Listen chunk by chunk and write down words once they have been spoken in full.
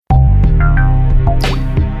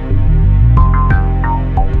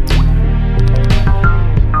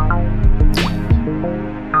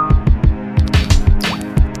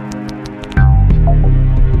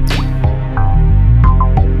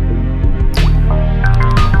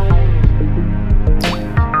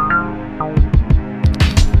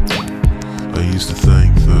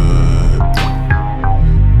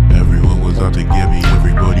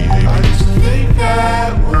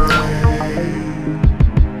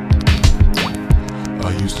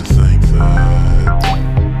used to think that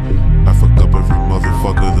I fucked up every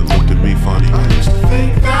motherfucker that looked at me funny. I used to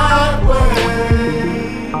think that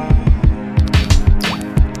way.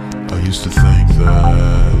 I used to think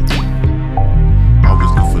that I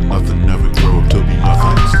was good for nothing, never grow up to be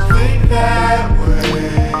nothing. I used to think that way.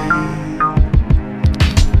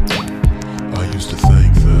 I used to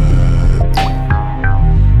think that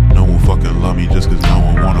no one fucking love me just cause no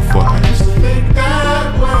one wanna fuck me. I used to think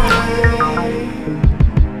that way.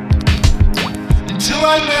 Until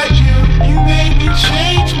I met you, you made me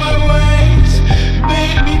change my ways.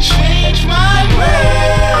 Made me change my ways.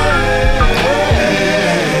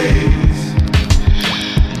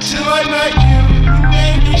 Until I met you, you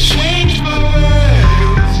made me change my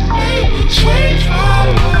ways. Made me change my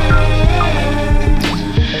ways.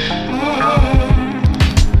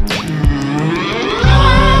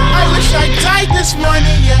 I wish I died this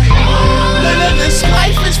morning, yeah. None of this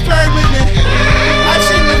life is permanent. I've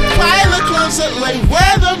seen the pile of clothes that lay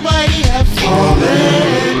where the mighty have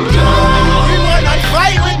fallen down. You are not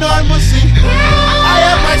fight with normalcy. I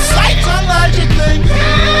have my sights on larger things.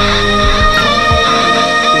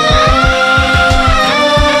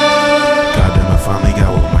 Goddamn, I finally got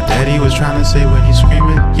what my daddy was trying to say when he's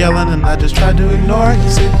screaming, yelling, and I just tried to ignore. He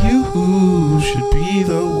said, you should be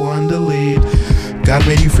the one to lead. God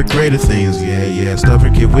made you for greater things, yeah.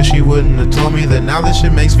 Stubborn kid, wish he wouldn't have told me that. Now this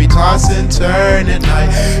shit makes me toss and turn at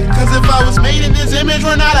night. Cause if I was made in this image,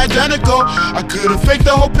 we're not identical. I could've faked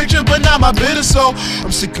the whole picture, but not my bitter soul.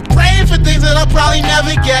 I'm sick of praying for things that I'll probably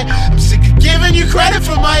never get. I'm sick of giving you credit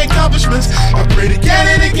for my accomplishments.